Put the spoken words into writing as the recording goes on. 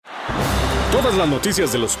Todas las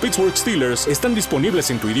noticias de los Pittsburgh Steelers están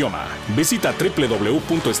disponibles en tu idioma. Visita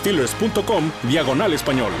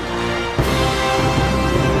www.steelers.com/español.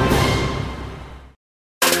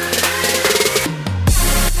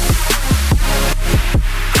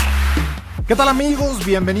 ¿Qué tal, amigos?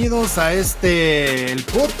 Bienvenidos a el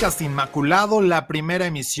podcast inmaculado, la primera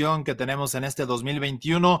emisión que tenemos en este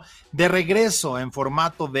 2021, de regreso en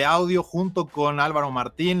formato de audio junto con Álvaro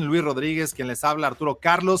Martín, Luis Rodríguez, quien les habla, Arturo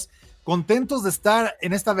Carlos. Contentos de estar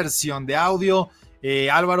en esta versión de audio.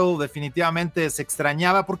 Álvaro definitivamente se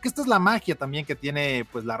extrañaba, porque esta es la magia también que tiene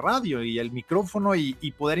pues la radio y el micrófono y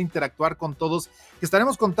poder interactuar con todos, que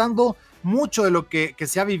estaremos contando mucho de lo que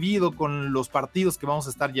se ha vivido con los partidos que vamos a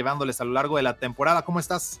estar llevándoles a lo largo de la temporada. ¿Cómo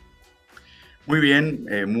estás? Muy bien,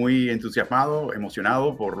 muy entusiasmado,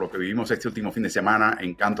 emocionado por lo que vivimos este último fin de semana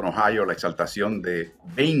en Canton, Ohio, la exaltación de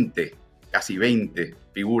casi 20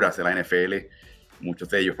 figuras de la NFL, muchos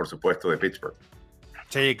de ellos, por supuesto, de Pittsburgh.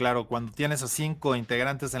 Sí, claro, cuando tienes a 5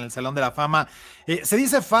 integrantes en el Salón de la Fama, se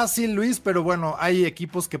dice fácil, Luis, pero bueno, hay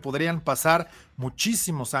equipos que podrían pasar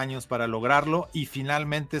muchísimos años para lograrlo y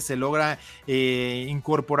finalmente se logra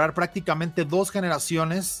incorporar prácticamente 2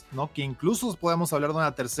 generaciones, ¿no? Que incluso podemos hablar de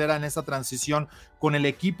una tercera en esa transición con el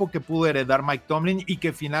equipo que pudo heredar Mike Tomlin y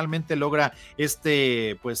que finalmente logra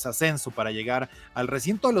pues ascenso para llegar al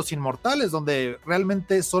recinto de los inmortales, donde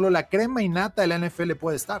realmente solo la crema innata de la NFL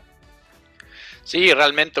puede estar. Sí,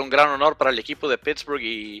 realmente un gran honor para el equipo de Pittsburgh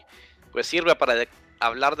y pues sirve para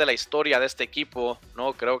hablar de la historia de este equipo,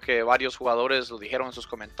 ¿no? Creo que varios jugadores lo dijeron en sus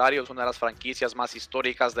comentarios, una de las franquicias más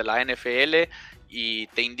históricas de la NFL y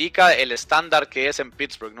te indica el estándar que es en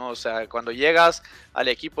Pittsburgh, ¿no? O sea, cuando llegas al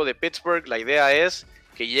equipo de Pittsburgh, la idea es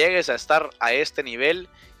que llegues a estar a este nivel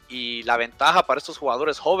y la ventaja para estos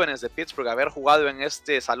jugadores jóvenes de Pittsburgh, haber jugado en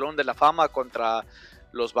este Salón de la Fama contra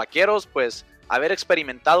los Vaqueros, pues haber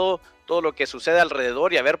experimentado todo lo que sucede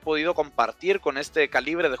alrededor y haber podido compartir con este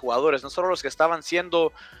calibre de jugadores, no solo los que estaban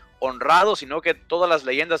siendo honrados, sino que todas las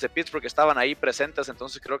leyendas de Pittsburgh estaban ahí presentes,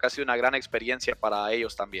 entonces creo que ha sido una gran experiencia para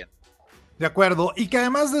ellos también. De acuerdo, y que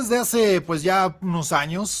además desde hace pues ya unos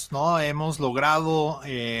años, ¿no? Hemos logrado,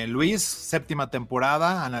 Luis, 7ª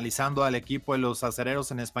temporada, analizando al equipo de los acereros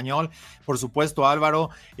en español, por supuesto Álvaro,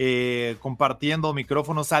 compartiendo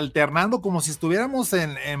micrófonos, alternando como si estuviéramos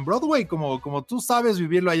en Broadway, como tú sabes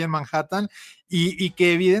vivirlo ahí en Manhattan, y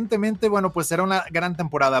que evidentemente, bueno, pues será una gran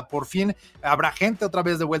temporada. Por fin habrá gente otra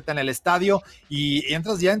vez de vuelta en el estadio y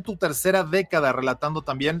entras ya en tu tercera década relatando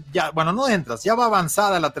también, ya va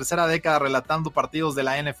avanzada la tercera década relatando partidos de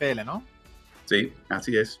la NFL, ¿no? Sí,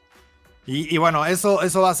 así es. Y bueno, eso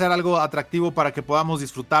va a ser algo atractivo para que podamos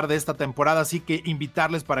disfrutar de esta temporada, así que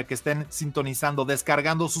invitarles para que estén sintonizando,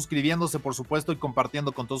 descargando, suscribiéndose por supuesto y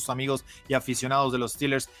compartiendo con todos sus amigos y aficionados de los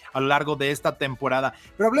Steelers a lo largo de esta temporada.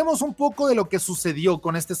 Pero hablemos un poco de lo que sucedió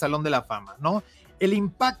con este Salón de la Fama, ¿no? El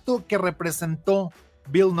impacto que representó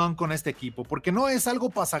Bill Nunn con este equipo, porque no es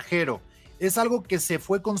algo pasajero, es algo que se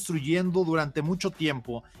fue construyendo durante mucho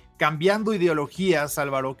tiempo, cambiando ideologías,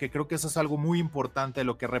 Álvaro, que creo que eso es algo muy importante,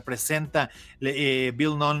 lo que representa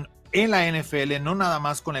Bill Nunn en la NFL, no nada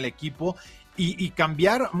más con el equipo, y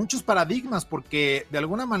cambiar muchos paradigmas, porque de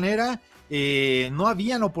alguna manera no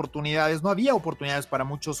había oportunidades para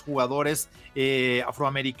muchos jugadores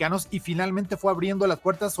afroamericanos, y finalmente fue abriendo las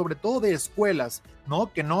puertas, sobre todo de escuelas,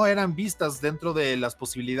 ¿no? Que no eran vistas dentro de las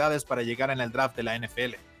posibilidades para llegar en el draft de la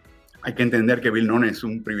NFL. Hay que entender que Bill Nunn es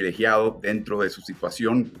un privilegiado dentro de su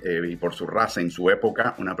situación y por su raza en su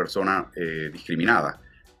época, una persona discriminada,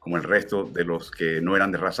 como el resto de los que no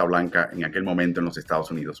eran de raza blanca en aquel momento en los Estados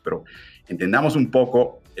Unidos. Pero entendamos un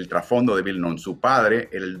poco el trasfondo de Bill Nunn. Su padre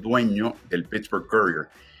era el dueño del Pittsburgh Courier,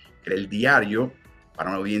 que era el diario para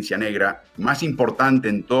una audiencia negra más importante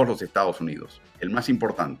en todos los Estados Unidos, el más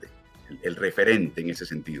importante, el referente en ese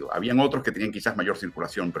sentido. Habían otros que tenían quizás mayor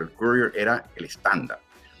circulación, pero el Courier era el estándar.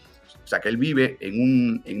 O sea, que él vive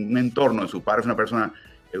en un entorno de su padre, es una persona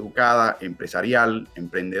educada, empresarial,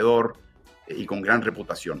 emprendedor y con gran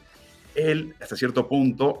reputación. Él, hasta cierto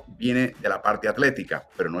punto, viene de la parte atlética,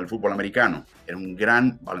 pero no del fútbol americano. Era un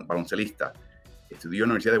gran baloncelista. Estudió en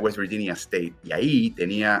la Universidad de West Virginia State y ahí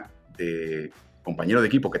tenía de compañero de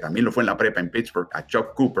equipo, que también lo fue en la prepa en Pittsburgh, a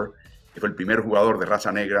Chuck Cooper, que fue el primer jugador de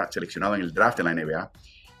raza negra seleccionado en el draft de la NBA.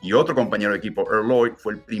 Y otro compañero de equipo, Earl Lloyd,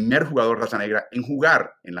 fue el primer jugador de raza negra en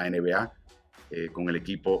jugar en la NBA con el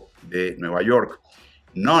equipo de Nueva York.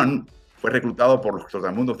 Nunn fue reclutado por los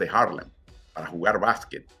trotamundos de Harlem para jugar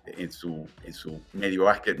básquet en su medio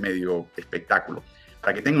básquet, medio espectáculo.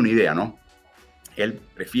 Para que tenga una idea, ¿no? Él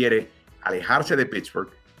prefiere alejarse de Pittsburgh,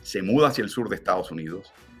 se muda hacia el sur de Estados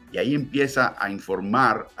Unidos y ahí empieza a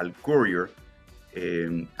informar al Courier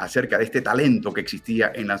acerca de este talento que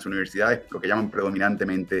existía en las universidades, lo que llaman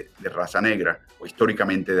predominantemente de raza negra o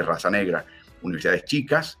históricamente de raza negra. Universidades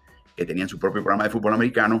chicas que tenían su propio programa de fútbol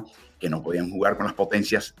americano, que no podían jugar con las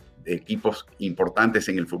potencias de equipos importantes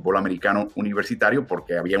en el fútbol americano universitario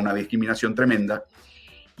porque había una discriminación tremenda.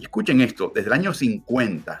 Y escuchen esto, desde el año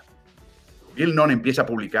 50, Bill Nunn empieza a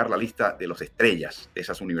publicar la lista de los estrellas de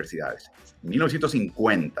esas universidades. En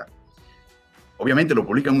 1950, obviamente lo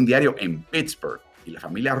publica en un diario en Pittsburgh y la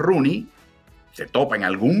familia Rooney se topa en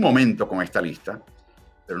algún momento con esta lista,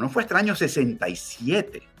 pero no fue hasta el año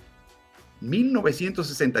 67,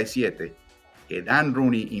 1967, que Dan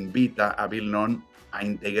Rooney invita a Bill Nunn a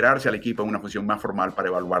integrarse al equipo en una función más formal para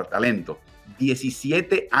evaluar talento.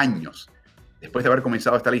 17 años después de haber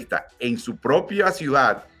comenzado esta lista, en su propia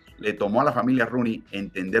ciudad, le tomó a la familia Rooney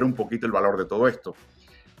entender un poquito el valor de todo esto.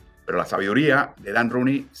 Pero la sabiduría de Dan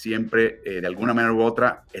Rooney siempre, de alguna manera u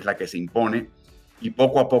otra, es la que se impone y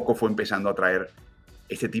poco a poco fue empezando a traer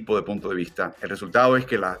ese tipo de punto de vista. El resultado es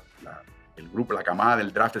que el grupo, la camada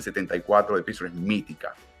del draft del 74 de Pittsburgh es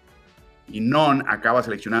mítica. Y Nunn acaba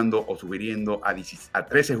seleccionando o sugiriendo a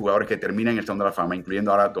 13 jugadores que terminan en el Salón de la Fama,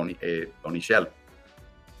 incluyendo ahora Tony Shell.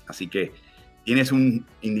 Así que tienes un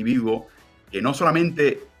individuo que no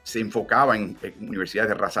solamente se enfocaba en universidades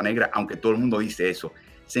de raza negra, aunque todo el mundo dice eso,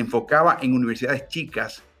 se enfocaba en universidades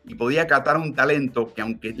chicas y podía catar un talento que,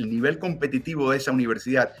 aunque el nivel competitivo de esa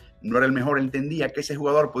universidad no era el mejor, entendía que ese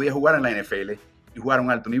jugador podía jugar en la NFL y jugar a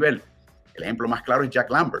un alto nivel. El ejemplo más claro es Jack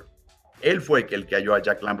Lambert. Él fue el que halló a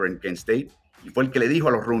Jack Lambert en Kent State y fue el que le dijo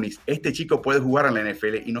a los Rooneys, este chico puede jugar en la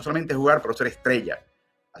NFL y no solamente jugar, pero ser estrella.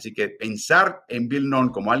 Así que pensar en Bill Nunn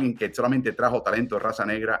como alguien que solamente trajo talento de raza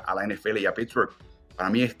negra a la NFL y a Pittsburgh, para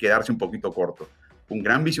mí es quedarse un poquito corto. Un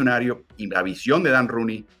gran visionario y la visión de Dan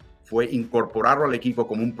Rooney fue incorporarlo al equipo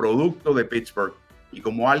como un producto de Pittsburgh y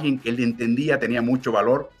como alguien que él entendía tenía mucho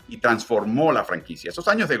valor y transformó la franquicia. Esos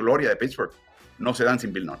años de gloria de Pittsburgh no se dan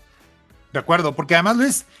sin Bill Nunn. De acuerdo, porque además,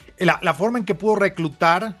 Luis, la forma en que pudo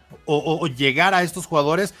reclutar o llegar a estos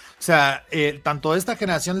jugadores, o sea, tanto esta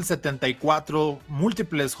generación del 74,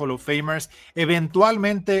 múltiples Hall of Famers,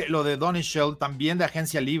 eventualmente lo de Donnie Shell, también de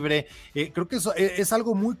agencia libre, creo que eso es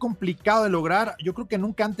algo muy complicado de lograr, yo creo que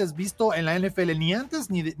nunca antes visto en la NFL, ni antes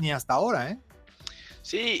ni hasta ahora, ¿eh?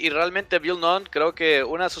 Sí, y realmente Bill Nunn, creo que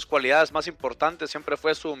una de sus cualidades más importantes siempre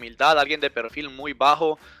fue su humildad, alguien de perfil muy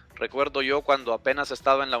bajo. Recuerdo yo cuando apenas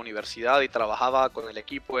estaba en la universidad y trabajaba con el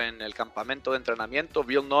equipo en el campamento de entrenamiento,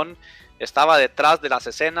 Bill Nunn estaba detrás de las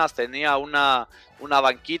escenas, tenía una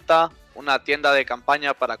banquita, una tienda de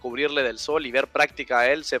campaña para cubrirle del sol y ver práctica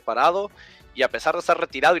a él separado. Y a pesar de estar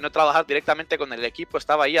retirado y no trabajar directamente con el equipo,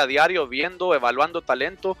 estaba ahí a diario viendo, evaluando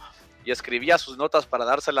talento y escribía sus notas para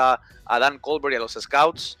dársela a Dan Colbert y a los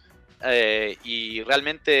scouts. Y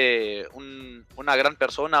realmente una gran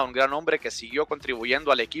persona, un gran hombre que siguió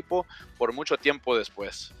contribuyendo al equipo por mucho tiempo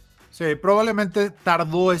después. Sí, probablemente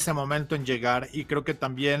tardó ese momento en llegar y creo que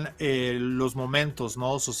también los momentos,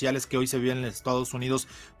 ¿no?, sociales que hoy se viven en Estados Unidos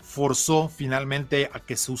forzó finalmente a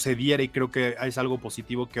que sucediera y creo que es algo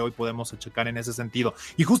positivo que hoy podemos checar en ese sentido.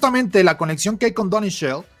 Y justamente la conexión que hay con Donnie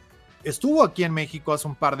Shell, estuvo aquí en México hace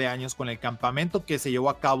un par de años con el campamento que se llevó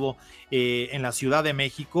a cabo en la Ciudad de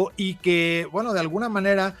México y que, bueno, de alguna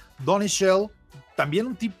manera Donnie Shell, también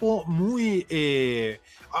un tipo muy,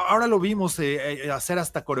 ahora lo vimos hacer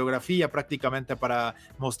hasta coreografía prácticamente para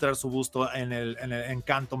mostrar su busto en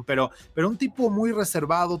Canton, pero un tipo muy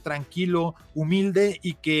reservado, tranquilo, humilde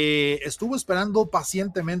y que estuvo esperando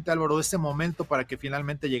pacientemente, Álvaro, ese momento para que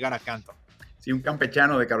finalmente llegara a Canton. Sí, un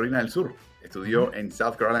campechano de Carolina del Sur. Estudió en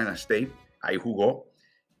South Carolina State, ahí jugó,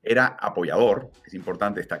 era apoyador, es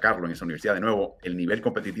importante destacarlo en esa universidad. De nuevo, el nivel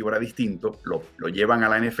competitivo era distinto, lo llevan a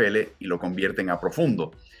la NFL y lo convierten a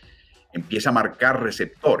profundo. Empieza a marcar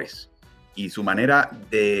receptores y su manera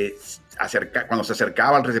de acercar, cuando se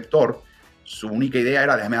acercaba al receptor, su única idea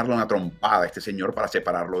era déjame darle una trompada a este señor para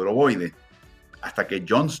separarlo del ovoide. Hasta que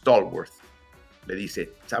John Stallworth le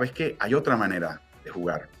dice, ¿sabes qué? Hay otra manera de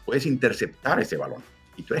jugar, puedes interceptar ese balón.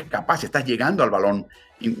 Y tú eres capaz, estás llegando al balón,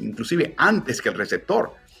 inclusive antes que el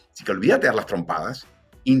receptor. Así que olvídate de dar las trompadas,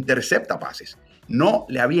 intercepta pases. No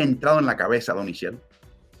le había entrado en la cabeza a Donnie Shell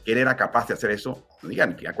que él era capaz de hacer eso, no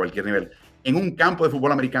digan que a cualquier nivel, en un campo de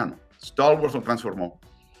fútbol americano. Stallworth lo transformó.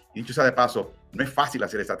 Y dicho sea de paso, no es fácil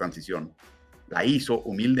hacer esta transición. La hizo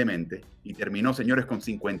humildemente y terminó, señores, con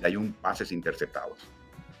 51 pases interceptados.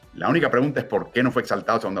 La única pregunta es por qué no fue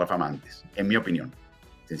exaltado al Salón de la Fama antes, en mi opinión.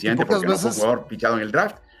 Sencillamente porque no fue un jugador fichado en el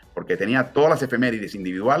draft, porque tenía todas las efemérides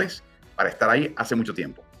individuales para estar ahí hace mucho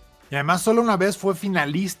tiempo. Y además solo una vez fue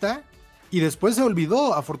finalista y después se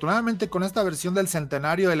olvidó. Afortunadamente con esta versión del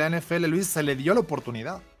centenario de la NFL, Luis, se le dio la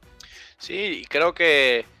oportunidad. Sí, y creo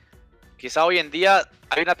que quizá hoy en día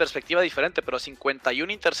hay una perspectiva diferente, pero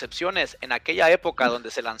 51 intercepciones en aquella época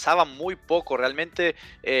donde se lanzaba muy poco, realmente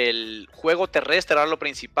el juego terrestre era lo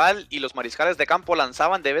principal y los mariscales de campo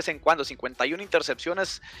lanzaban de vez en cuando. 51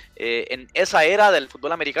 intercepciones en esa era del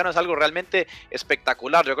fútbol americano es algo realmente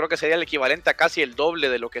espectacular. Yo creo que sería el equivalente a casi el doble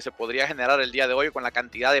de lo que se podría generar el día de hoy con la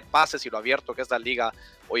cantidad de pases y lo abierto que es la liga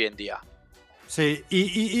hoy en día. Sí,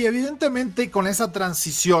 y evidentemente con esa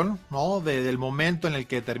transición, ¿no? Del momento en el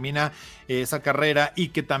que termina esa carrera, y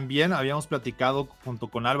que también habíamos platicado junto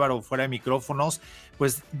con Álvaro fuera de micrófonos,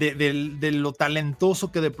 pues de lo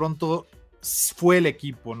talentoso que de pronto fue el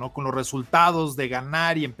equipo, ¿no? Con los resultados de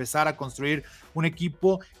ganar y empezar a construir un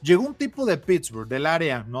equipo. Llegó un tipo de Pittsburgh, del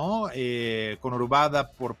área, ¿no? Conurbada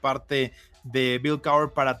por parte de Bill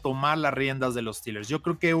Cowher para tomar las riendas de los Steelers. Yo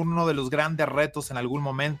creo que uno de los grandes retos en algún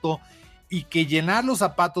momento, y que llenar los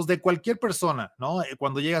zapatos de cualquier persona, ¿no?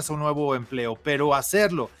 Cuando llegas a un nuevo empleo, pero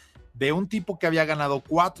hacerlo de un tipo que había ganado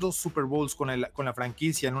 4 Super Bowls con la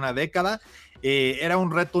franquicia en una década, era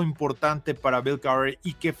un reto importante para Bill Cowher,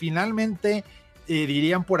 y que finalmente,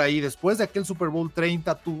 dirían por ahí, después de aquel Super Bowl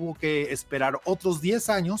 30, tuvo que esperar otros 10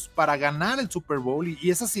 años para ganar el Super Bowl, y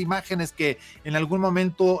esas imágenes que en algún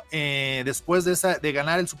momento, después de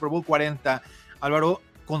ganar el Super Bowl 40, Álvaro,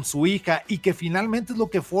 con su hija, y que finalmente es lo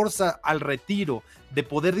que forza al retiro, de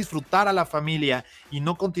poder disfrutar a la familia y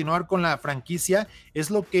no continuar con la franquicia, es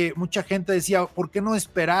lo que mucha gente decía, ¿por qué no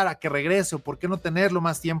esperar a que regrese o por qué no tenerlo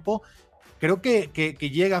más tiempo? Creo que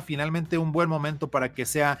llega finalmente un buen momento para que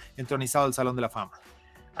sea entronizado al Salón de la Fama.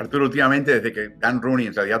 Arturo, últimamente desde que Dan Rooney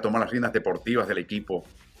en realidad tomó las riendas deportivas del equipo,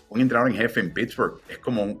 un entrenador en jefe en Pittsburgh es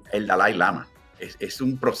como el Dalai Lama. Es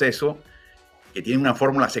un proceso que tiene una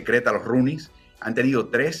fórmula secreta. Los Rooneys han tenido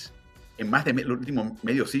 3 en más de el último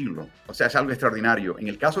medio siglo. O sea, es algo extraordinario. En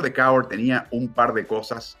el caso de Cowher tenía un par de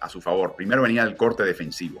cosas a su favor. Primero venía el corte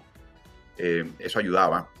defensivo. Eso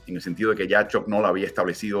ayudaba, en el sentido de que ya Chuck Noll había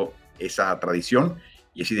establecido esa tradición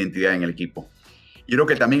y esa identidad en el equipo. Y creo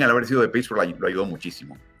que también al haber sido de Pittsburgh lo ayudó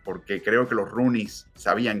muchísimo, porque creo que los Rooneys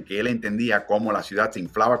sabían que él entendía cómo la ciudad se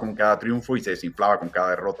inflaba con cada triunfo y se desinflaba con cada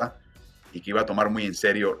derrota, y que iba a tomar muy en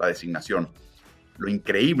serio la designación. Lo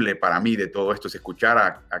increíble para mí de todo esto es escuchar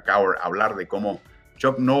a Cowher hablar de cómo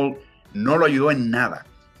Chuck Noll no lo ayudó en nada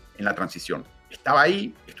en la transición. Estaba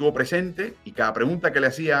ahí, estuvo presente, y cada pregunta que le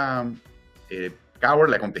hacía Cowher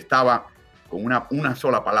le contestaba con una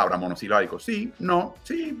sola palabra, monosilábico. Sí, no,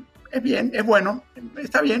 sí, es bien, es bueno,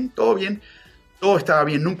 está bien, todo estaba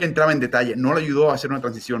bien, nunca entraba en detalle, no le ayudó a hacer una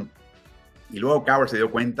transición. Y luego Cowher se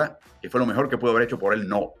dio cuenta que fue lo mejor que pudo haber hecho por él,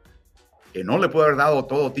 no. Que no le pudo haber dado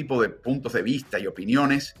todo tipo de puntos de vista y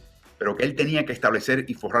opiniones, pero que él tenía que establecer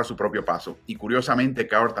y forjar su propio paso. Y curiosamente,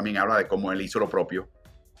 Cowher también habla de cómo él hizo lo propio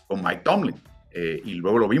con Mike Tomlin. Y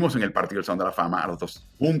luego lo vimos en el partido del Salón de la Fama, a los dos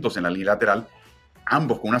juntos en la línea lateral,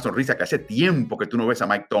 ambos con una sonrisa que hace tiempo que tú no ves a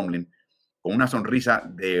Mike Tomlin, con una sonrisa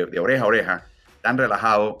de oreja a oreja, tan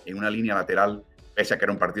relajado en una línea lateral, pese a que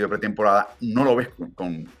era un partido de pretemporada. No lo ves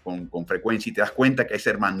con frecuencia, y te das cuenta que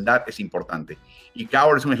esa hermandad es importante. Y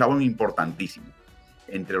Cowher es un eslabón importantísimo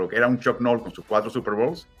entre lo que era un Chuck Noll con sus 4 Super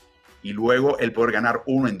Bowls, y luego el poder ganar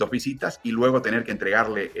uno en 2 visitas, y luego tener que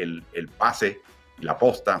entregarle el pase y la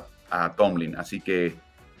posta a Tomlin. Así que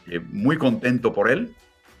muy contento por él,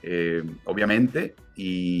 obviamente,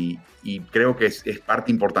 y creo que es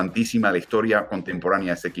parte importantísima de la historia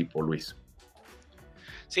contemporánea de ese equipo, Luis.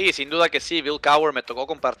 Sí, sin duda que sí. Bill Cowher me tocó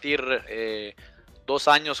compartir 2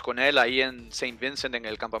 años con él ahí en St. Vincent en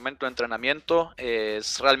el campamento de entrenamiento.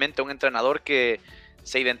 Es realmente un entrenador que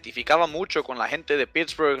se identificaba mucho con la gente de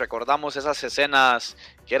Pittsburgh. Recordamos esas escenas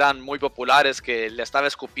que eran muy populares, que le estaba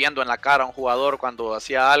escupiendo en la cara a un jugador cuando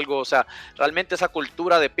hacía algo. O sea, realmente esa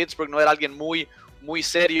cultura de Pittsburgh no era alguien muy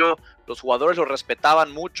serio. Los jugadores lo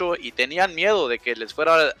respetaban mucho y tenían miedo de que les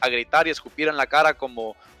fuera a gritar y escupir en la cara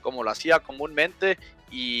como lo hacía comúnmente.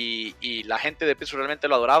 Y la gente de Pittsburgh realmente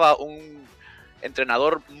lo adoraba. Un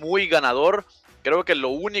entrenador muy ganador. Creo que lo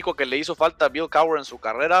único que le hizo falta a Bill Cowher en su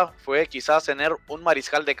carrera fue quizás tener un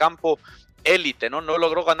mariscal de campo élite, ¿no? No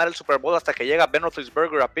logró ganar el Super Bowl hasta que llega Ben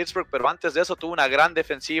Roethlisberger a Pittsburgh, pero antes de eso tuvo una gran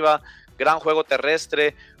defensiva, gran juego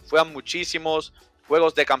terrestre, fue a muchísimos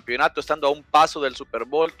juegos de campeonato estando a un paso del Super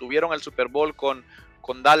Bowl. Tuvieron el Super Bowl con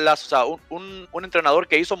Dallas. O sea, un entrenador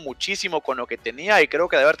que hizo muchísimo con lo que tenía, y creo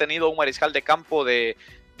que de haber tenido un mariscal de campo de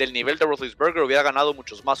del nivel de Roethlisberger hubiera ganado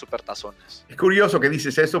muchos más supertazones. Es curioso que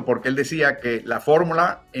dices eso porque él decía que la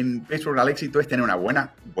fórmula en Pittsburgh al éxito es tener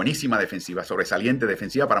una buenísima defensiva, sobresaliente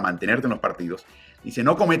defensiva para mantenerte en los partidos. Dice,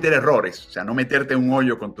 no cometer errores, o sea, no meterte en un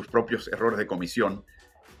hoyo con tus propios errores de comisión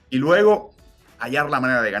y luego hallar la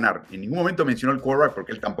manera de ganar. En ningún momento mencionó el quarterback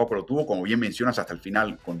porque él tampoco lo tuvo, como bien mencionas, hasta el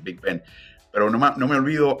final con Big Ben. Pero no me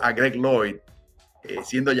olvido a Greg Lloyd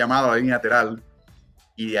siendo llamado a la línea lateral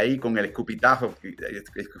y de ahí con el escupitajo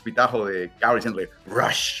de Cowboy diciéndole,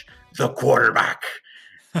 rush the quarterback,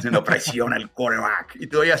 haciendo presión al quarterback. Y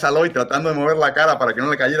tú veías a Lloyd tratando de mover la cara para que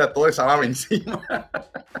no le cayera toda esa baba encima.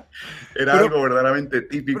 Era algo verdaderamente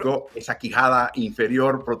típico, esa quijada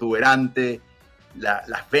inferior protuberante,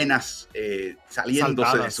 las venas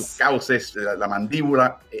saliéndose saltadas de sus cauces, la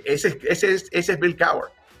mandíbula. Ese es Bill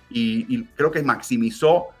Cowher. Y creo que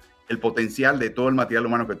maximizó el potencial de todo el material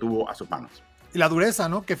humano que tuvo a sus manos. Y la dureza,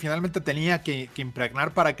 ¿no? Que finalmente tenía que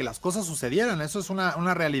impregnar para que las cosas sucedieran. Eso es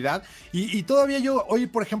una realidad. Y todavía yo hoy,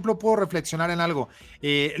 por ejemplo, puedo reflexionar en algo.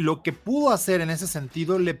 Lo que pudo hacer en ese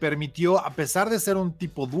sentido le permitió, a pesar de ser un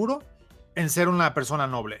tipo duro, en ser una persona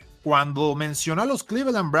noble. Cuando mencionó a los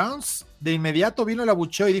Cleveland Browns, de inmediato vino el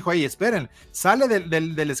abucheo y dijo, esperen, sale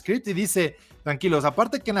del script y dice, tranquilos,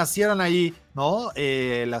 aparte que nacieran ahí, ¿no?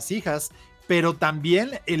 Las hijas, pero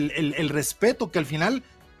también el respeto que al final,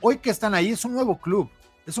 hoy que están ahí, es un nuevo club.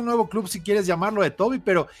 Es un nuevo club, si quieres llamarlo de Toby,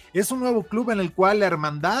 pero es un nuevo club en el cual la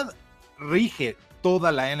hermandad rige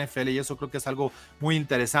toda la NFL y eso creo que es algo muy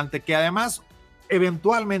interesante, que además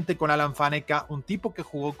eventualmente con Alan Faneca, un tipo que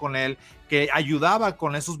jugó con él, que ayudaba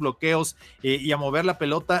con esos bloqueos y a mover la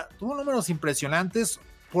pelota, tuvo números impresionantes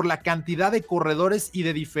por la cantidad de corredores y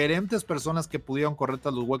de diferentes personas que pudieron correr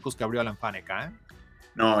tras los huecos que abrió Alan Faneca, ¿eh?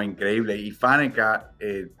 No, increíble. Y Faneca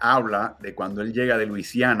habla de cuando él llega de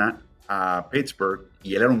Luisiana a Pittsburgh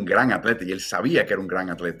y él era un gran atleta y él sabía que era un gran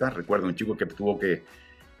atleta. Recuerdo un chico que tuvo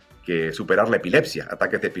que superar la epilepsia,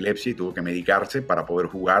 ataques de epilepsia y tuvo que medicarse para poder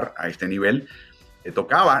jugar a este nivel. Le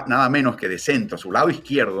tocaba nada menos que de centro, a su lado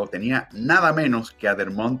izquierdo tenía nada menos que a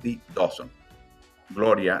Dermontti Dawson,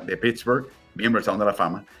 gloria de Pittsburgh, miembro del Salón de la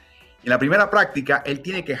Fama. En la primera práctica, él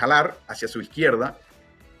tiene que jalar hacia su izquierda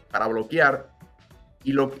para bloquear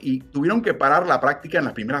y tuvieron que parar la práctica en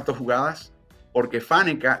las primeras 2 jugadas porque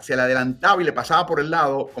Faneca se le adelantaba y le pasaba por el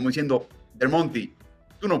lado como diciendo, Dermontti,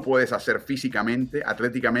 tú no puedes hacer físicamente,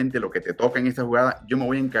 atléticamente lo que te toca en esta jugada, yo me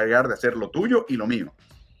voy a encargar de hacer lo tuyo y lo mío.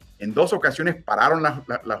 En 2 ocasiones pararon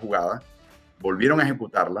la jugada, volvieron a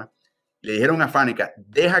ejecutarla, le dijeron a Faneca,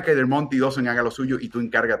 deja que Dermontti Dawson haga lo suyo y tú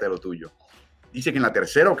encárgate de lo tuyo. Dice que en la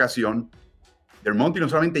tercera ocasión, Dermontti no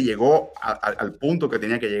solamente llegó al punto que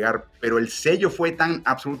tenía que llegar, pero el sello fue tan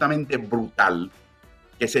absolutamente brutal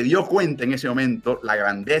que se dio cuenta en ese momento la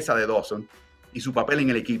grandeza de Dawson y su papel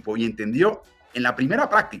en el equipo y entendió en la primera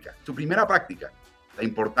práctica, su primera práctica, la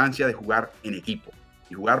importancia de jugar en equipo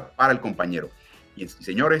y jugar para el compañero. Y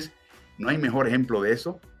señores, no hay mejor ejemplo de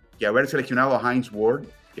eso que haber seleccionado a Hines Ward,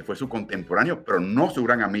 que fue su contemporáneo, pero no su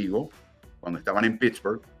gran amigo, cuando estaban en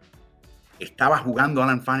Pittsburgh. Estaba jugando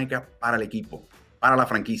Alan Faneca para el equipo, para la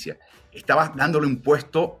franquicia. Estaba dándole un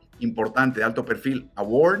puesto importante de alto perfil a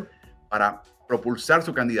Ward para propulsar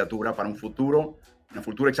su candidatura para una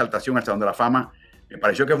futura exaltación al Salón de la Fama. Me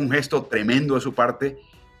pareció que fue un gesto tremendo de su parte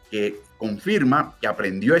que confirma que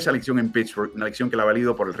aprendió esa lección en Pittsburgh, una lección que la ha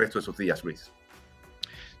valido por el resto de sus días, Luis.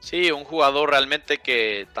 Sí, un jugador realmente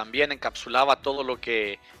que también encapsulaba todo lo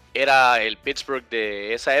que era el Pittsburgh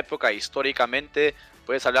de esa época históricamente.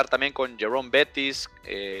 Puedes hablar también con Jerome Bettis,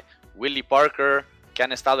 Willie Parker, que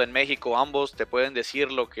han estado en México. Ambos te pueden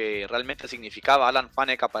decir lo que realmente significaba Alan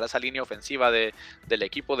Faneca para esa línea ofensiva del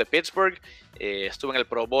equipo de Pittsburgh. Estuvo en el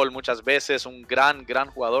Pro Bowl muchas veces, un gran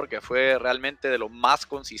jugador que fue realmente de lo más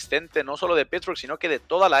consistente, no solo de Pittsburgh, sino que de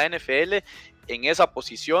toda la NFL en esa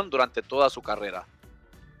posición durante toda su carrera.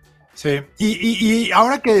 Sí, y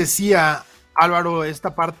ahora que decía Álvaro,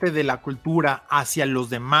 esta parte de la cultura hacia los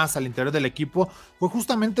demás, al interior del equipo, fue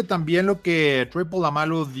justamente también lo que Troy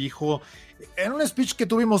Polamalu dijo en un speech que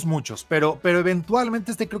tuvimos muchos, pero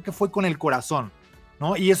eventualmente creo que fue con el corazón,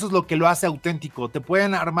 ¿no? Y eso es lo que lo hace auténtico. Te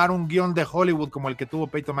pueden armar un guión de Hollywood como el que tuvo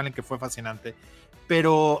Peyton Manning, que fue fascinante,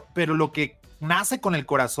 pero lo que nace con el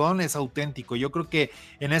corazón es auténtico. Yo creo que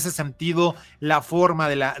en ese sentido la forma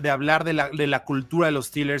de hablar de la cultura de los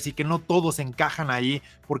Steelers y que no todos encajan ahí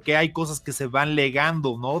porque hay cosas que se van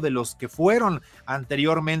legando, ¿no? De los que fueron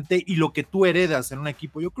anteriormente y lo que tú heredas en un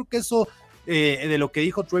equipo. Yo creo que eso de lo que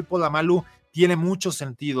dijo Troy Polamalu tiene mucho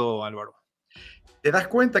sentido, Álvaro. Te das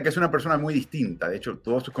cuenta que es una persona muy distinta. De hecho,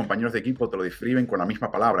 todos sus compañeros de equipo te lo describen con la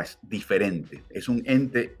misma palabra. Es diferente. Es un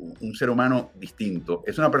ente, un ser humano distinto.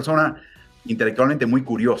 Es una persona intelectualmente muy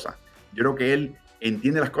curiosa. Yo creo que él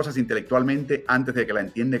entiende las cosas intelectualmente antes de que la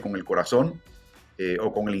entiende con el corazón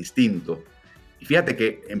o con el instinto. Y fíjate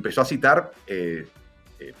que empezó a citar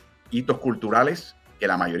hitos culturales que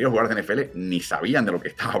la mayoría de jugadores de NFL ni sabían de lo que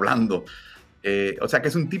estaba hablando. O sea que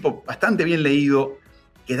es un tipo bastante bien leído,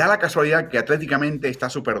 que da la casualidad que atléticamente está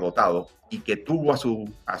superdotado y que tuvo a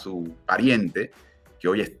su pariente, que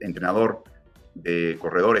hoy es entrenador de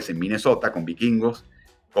corredores en Minnesota con Vikingos,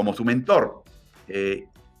 como su mentor.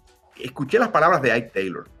 Escuché las palabras de Ike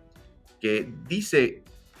Taylor, que dice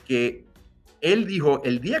que él dijo,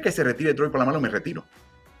 el día que se retire Troy Polamalu me retiro.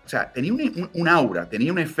 O sea, tenía un aura,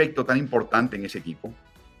 tenía un efecto tan importante en ese equipo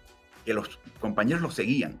que los compañeros lo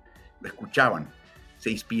seguían, lo escuchaban, se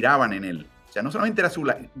inspiraban en él. O sea, no solamente era su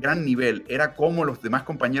gran nivel, era como los demás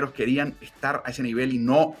compañeros querían estar a ese nivel y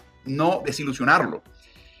no desilusionarlo.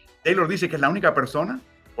 Taylor dice que es la única persona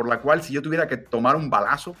por la cual si yo tuviera que tomar un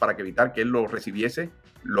balazo para evitar que él lo recibiese,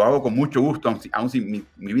 lo hago con mucho gusto, aun si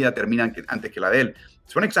mi vida termina antes que la de él.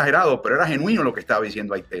 Suena exagerado, pero era genuino lo que estaba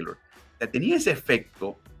diciendo Ike Taylor. O sea, tenía ese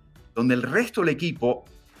efecto donde el resto del equipo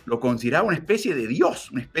lo consideraba una especie de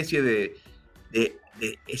Dios, una especie de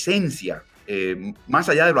esencia, más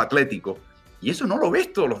allá de lo atlético. Y eso no lo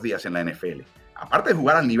ves todos los días en la NFL. Aparte de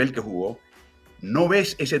jugar al nivel que jugó, no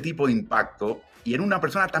ves ese tipo de impacto. Y era una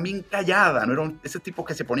persona también callada, no era ese tipo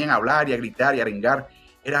que se ponían a hablar y a gritar y a arengar.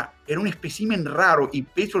 Era un espécimen raro y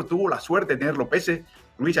Pittsburgh tuvo la suerte de tenerlo, pese,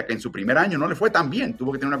 Luis, a que en su primer año no le fue tan bien.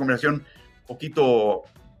 Tuvo que tener una conversación un poquito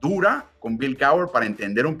dura con Bill Cowher para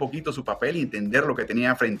entender un poquito su papel y entender lo que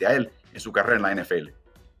tenía frente a él en su carrera en la NFL.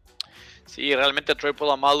 Sí, realmente Troy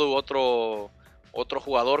Polamalu, otro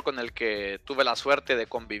jugador con el que tuve la suerte de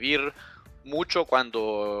convivir mucho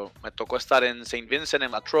cuando me tocó estar en St. Vincent,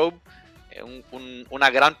 en Latrobe. Una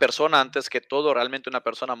gran persona antes que todo, realmente una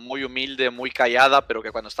persona muy humilde, muy callada, pero que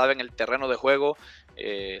cuando estaba en el terreno de juego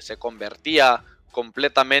se convertía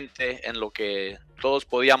completamente en lo que todos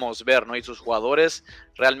podíamos ver, ¿no? Y sus jugadores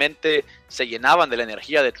realmente se llenaban de la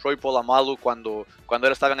energía de Troy Polamalu cuando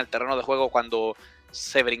él estaba en el terreno de juego, cuando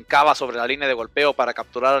se brincaba sobre la línea de golpeo para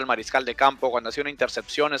capturar al mariscal de campo, cuando hacía una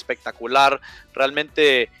intercepción espectacular.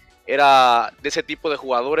 Realmente era de ese tipo de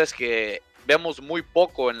jugadores que vemos muy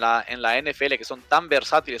poco en la NFL, que son tan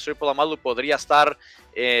versátiles. Troy Polamalu podría estar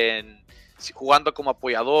jugando como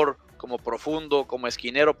apoyador, como profundo, como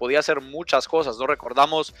esquinero, podía hacer muchas cosas, ¿no?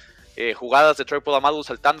 Recordamos jugadas de Troy Polamalu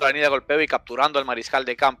saltando la línea de golpeo y capturando al mariscal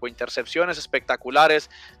de campo, intercepciones espectaculares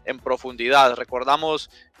en profundidad. Recordamos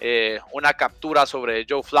una captura sobre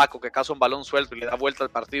Joe Flacco que caza un balón suelto y le da vuelta al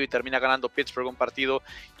partido y termina ganando Pittsburgh un partido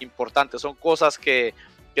importante. Son cosas que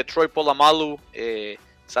Troy Polamalu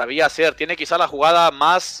sabía hacer. Tiene quizá la jugada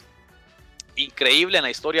más increíble en la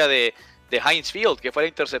historia de Heinz Field, que fue la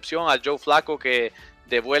intercepción a Joe Flacco que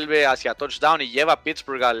devuelve hacia touchdown y lleva a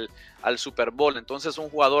Pittsburgh al Super Bowl. Entonces un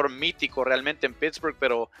jugador mítico realmente en Pittsburgh,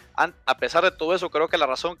 pero a pesar de todo eso, creo que la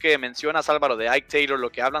razón que mencionas, Álvaro, de Ike Taylor, lo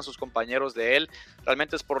que hablan sus compañeros de él,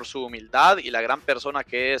 realmente es por su humildad y la gran persona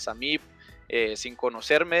que es. A mí, sin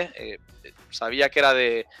conocerme, sabía que era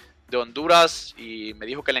de Honduras y me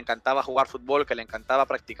dijo que le encantaba jugar fútbol, que le encantaba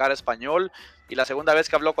practicar español, y la segunda vez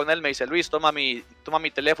que habló con él me dice: Luis, toma mi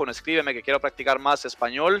teléfono, escríbeme que quiero practicar más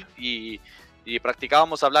español, y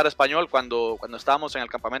practicábamos hablar español cuando estábamos en el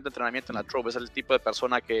campamento de entrenamiento en la Trobe. Es el tipo de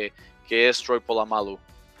persona que es Troy Polamalu.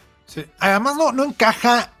 Sí. Además no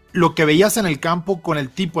encaja lo que veías en el campo con el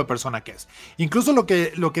tipo de persona que es. Incluso lo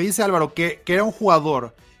que dice Álvaro, que era un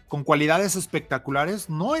jugador con cualidades espectaculares,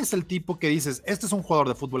 no es el tipo que dices, este es un jugador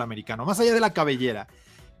de fútbol americano. Más allá de la cabellera,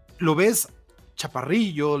 lo ves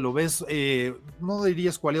chaparrillo, lo ves, no diría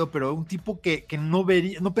escuálido, pero un tipo que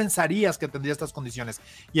no pensarías que tendría estas condiciones.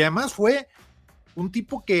 Y además fue un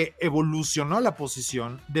tipo que evolucionó la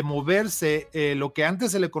posición de moverse, lo que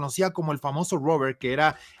antes se le conocía como el famoso rover, que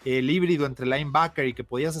era el híbrido entre linebacker y que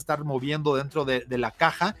podías estar moviendo dentro de la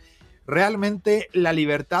caja. Realmente la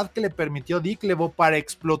libertad que le permitió Dick LeBeau para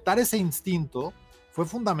explotar ese instinto fue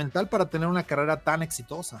fundamental para tener una carrera tan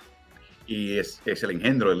exitosa. Y es el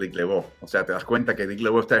engendro de Dick LeBeau. O sea, te das cuenta que Dick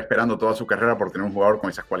LeBeau estaba esperando toda su carrera por tener un jugador con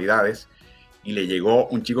esas cualidades, y le llegó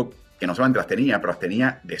un chico que no solamente las tenía, pero las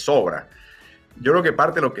tenía de sobra. Yo creo que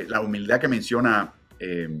parte de la humildad que menciona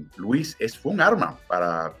Luis fue un arma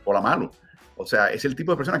para Polamalu. O sea, es el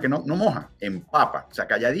tipo de persona que no moja, empapa. O sea,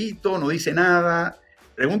 calladito, no dice nada.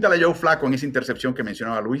 Pregúntale a Joe Flacco en esa intercepción que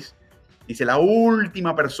mencionaba Luis. Dice, la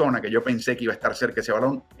última persona que yo pensé que iba a estar cerca de ese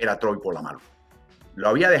balón era Troy Polamalu. Lo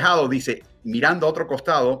había dejado, dice, mirando a otro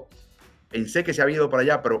costado. Pensé que se había ido para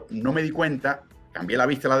allá, pero no me di cuenta. Cambié la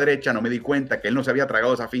vista a la derecha, no me di cuenta que él no se había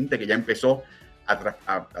tragado esa finta, que ya empezó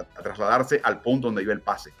a trasladarse al punto donde iba el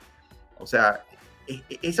pase. O sea,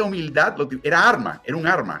 esa humildad era un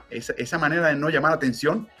arma. Esa manera de no llamar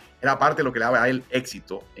atención era parte de lo que le daba a él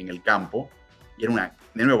éxito en el campo. Y era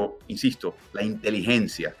de nuevo, insisto, la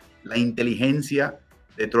inteligencia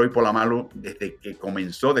de Troy Polamalu desde que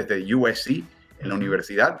comenzó, desde USC en la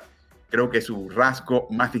universidad. Creo que su rasgo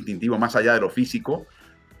más distintivo, más allá de lo físico,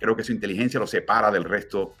 creo que su inteligencia lo separa del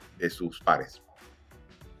resto de sus pares.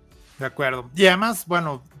 De acuerdo. Y además,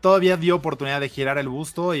 bueno, todavía dio oportunidad de girar el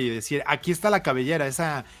busto y decir, aquí está la cabellera,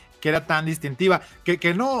 esa que era tan distintiva,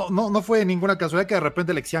 que no fue ninguna casualidad que de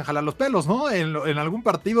repente le quisieran jalar los pelos, ¿no? En algún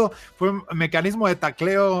partido fue un mecanismo de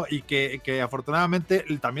tacleo y que afortunadamente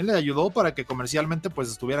también le ayudó para que comercialmente pues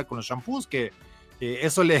estuviera con los shampoos, que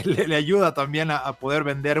eso le ayuda también a poder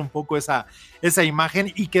vender un poco esa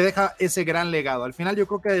imagen y que deja ese gran legado. Al final yo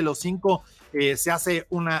creo que de los 5 se hace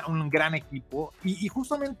un gran equipo y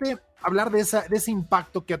justamente hablar de ese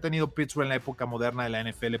impacto que ha tenido Pittsburgh en la época moderna de la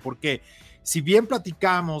NFL, porque si bien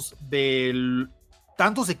platicamos de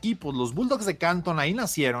tantos equipos, los Bulldogs de Canton, ahí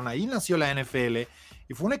nació la NFL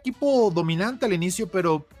y fue un equipo dominante al inicio,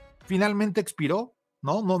 pero finalmente expiró.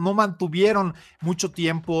 No mantuvieron mucho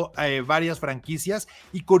tiempo varias franquicias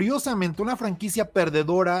y curiosamente una franquicia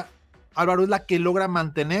perdedora, Álvaro, es la que logra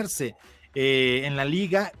mantenerse en la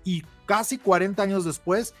liga y casi 40 años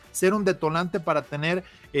después ser un detonante para tener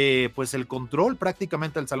pues el control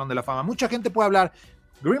prácticamente del Salón de la Fama. Mucha gente puede hablar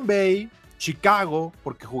Green Bay, Chicago,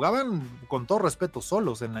 porque jugaban con todo respeto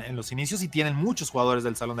solos en los inicios y tienen muchos jugadores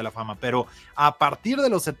del Salón de la Fama, pero a partir de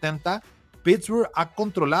los 70 Pittsburgh ha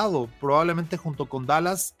controlado, probablemente junto con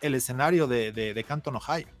Dallas, el escenario de Canton,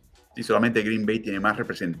 Ohio. Sí, solamente Green Bay tiene más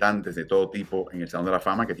representantes de todo tipo en el Salón de la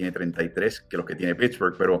Fama, que tiene 33, que los que tiene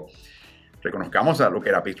Pittsburgh, pero reconozcamos a lo que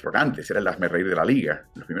era Pittsburgh antes, era el hazmerreír de la liga.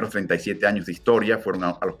 Los primeros 37 años de historia fueron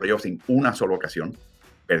a los playoffs en una sola ocasión,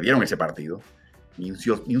 perdieron ese partido, ni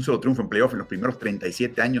un solo triunfo en playoffs en los primeros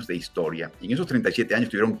 37 años de historia. Y en esos 37 años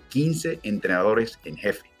tuvieron 15 entrenadores en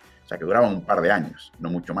jefe, o sea que duraban un par de años, no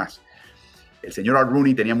mucho más. El señor Art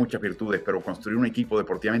Rooney tenía muchas virtudes, pero construir un equipo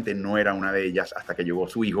deportivamente no era una de ellas hasta que llegó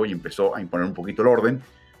su hijo y empezó a imponer un poquito el orden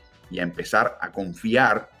y a empezar a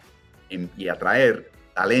confiar y a traer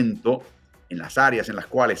talento en las áreas en las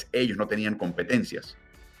cuales ellos no tenían competencias.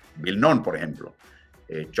 Bill Nunn, por ejemplo,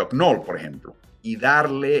 Chuck Noll, por ejemplo, y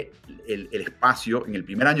darle el espacio. En el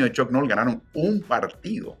primer año de Chuck Noll ganaron un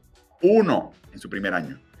partido, uno en su primer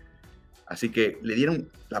año. Así que le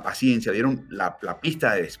dieron la paciencia, dieron la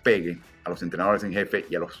pista de despegue a los entrenadores en jefe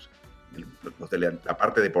y a los de la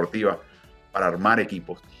parte deportiva para armar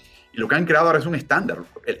equipos. Y lo que han creado ahora es un estándar.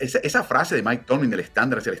 Esa frase de Mike Tomlin del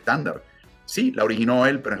estándar es el estándar. Sí, la originó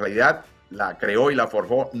él, pero en realidad la creó y la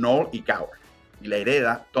forjó Noll y Cowher. Y la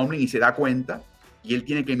hereda Tomlin y se da cuenta, y él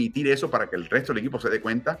tiene que emitir eso para que el resto del equipo se dé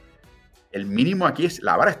cuenta. El mínimo aquí es,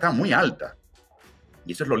 la vara está muy alta.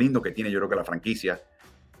 Y eso es lo lindo que tiene, yo creo, que la franquicia,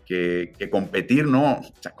 que competir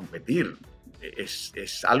competir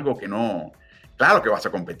es algo que no, claro que vas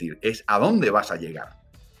a competir, es a dónde vas a llegar.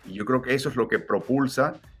 Y yo creo que eso es lo que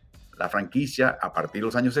propulsa la franquicia a partir de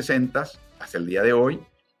los años 60 hasta el día de hoy,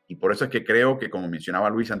 y por eso es que creo que, como mencionaba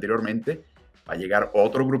Luis anteriormente, va a llegar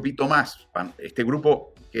otro grupito más. Este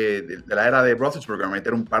grupo que de la era de Roethlisberger va a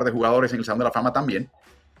meter un par de jugadores en el Salón de la Fama también,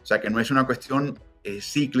 o sea que no es una cuestión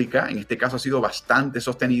cíclica, en este caso ha sido bastante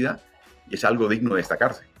sostenida y es algo digno de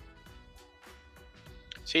destacarse.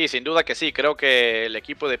 Sí, sin duda que sí. Creo que el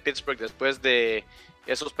equipo de Pittsburgh, después de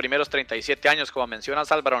esos primeros 37 años, como mencionas,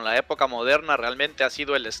 Álvaro, en la época moderna, realmente ha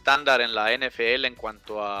sido el estándar en la NFL en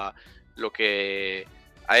cuanto a lo que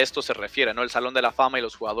a esto se refiere, ¿no? El Salón de la Fama y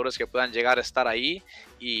los jugadores que puedan llegar a estar ahí.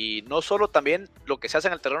 Y no solo también lo que se hace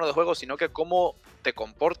en el terreno de juego, sino que cómo te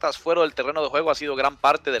comportas fuera del terreno de juego ha sido gran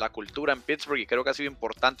parte de la cultura en Pittsburgh, y creo que ha sido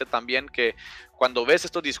importante también que cuando ves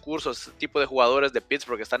estos discursos, este tipo de jugadores de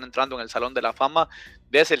Pittsburgh que están entrando en el Salón de la Fama,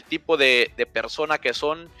 ves el tipo de persona que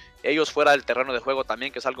son ellos fuera del terreno de juego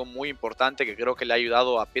también, que es algo muy importante que creo que le ha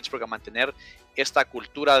ayudado a Pittsburgh a mantener esta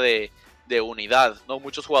cultura de unidad, ¿no?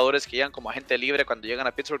 Muchos jugadores que llegan como agente libre, cuando llegan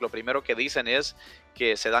a Pittsburgh, lo primero que dicen es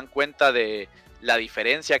que se dan cuenta de la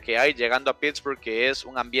diferencia que hay llegando a Pittsburgh, que es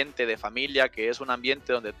un ambiente de familia, que es un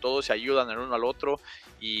ambiente donde todos se ayudan el uno al otro,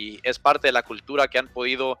 y es parte de la cultura que han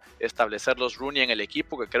podido establecer los Rooney en el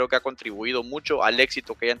equipo, que creo que ha contribuido mucho al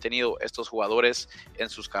éxito que hayan tenido estos jugadores en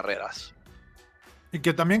sus carreras. Y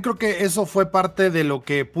que también creo que eso fue parte de lo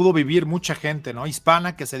que pudo vivir mucha gente, ¿no?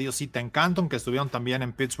 Hispana, que se dio cita en Canton, que estuvieron también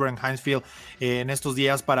en Pittsburgh, en Heinz Field, en estos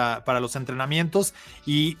días para los entrenamientos,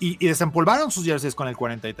 y desempolvaron sus jerseys con el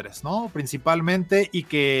 43, ¿no? Principalmente, y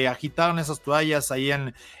que agitaron esas toallas ahí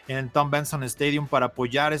en Tom Benson Stadium para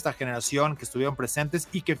apoyar a esta generación que estuvieron presentes,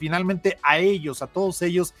 y que finalmente a ellos, a todos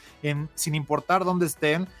ellos, sin importar dónde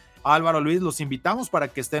estén, Álvaro, Luis, los invitamos para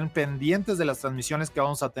que estén pendientes de las transmisiones que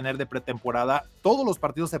vamos a tener de pretemporada. Todos los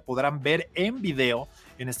partidos se podrán ver en video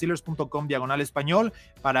en Steelers.com/español.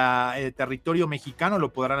 Para el territorio mexicano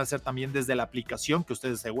lo podrán hacer también desde la aplicación que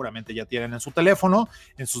ustedes seguramente ya tienen en su teléfono,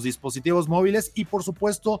 en sus dispositivos móviles, y por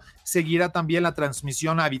supuesto seguirá también la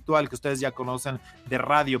transmisión habitual que ustedes ya conocen de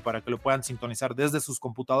radio para que lo puedan sintonizar desde sus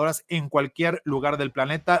computadoras en cualquier lugar del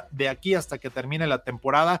planeta de aquí hasta que termine la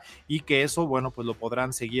temporada, y que eso, bueno, pues lo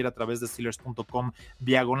podrán seguir a través de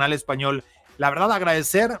Steelers.com/español. La verdad,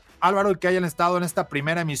 agradecer, Álvaro, que hayan estado en esta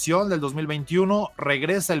primera emisión del 2021.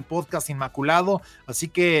 Regresa el podcast Inmaculado, así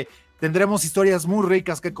que tendremos historias muy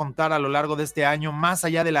ricas que contar a lo largo de este año, más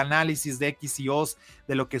allá del análisis de X y O's,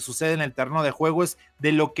 de lo que sucede en el terreno de juego, es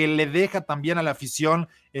de lo que le deja también a la afición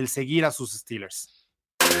el seguir a sus Steelers.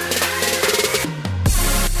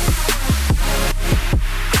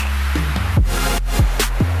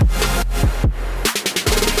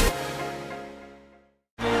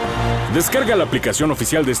 Descarga la aplicación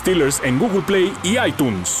oficial de Steelers en Google Play y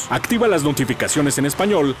iTunes. Activa las notificaciones en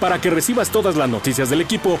español para que recibas todas las noticias del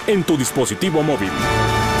equipo en tu dispositivo móvil.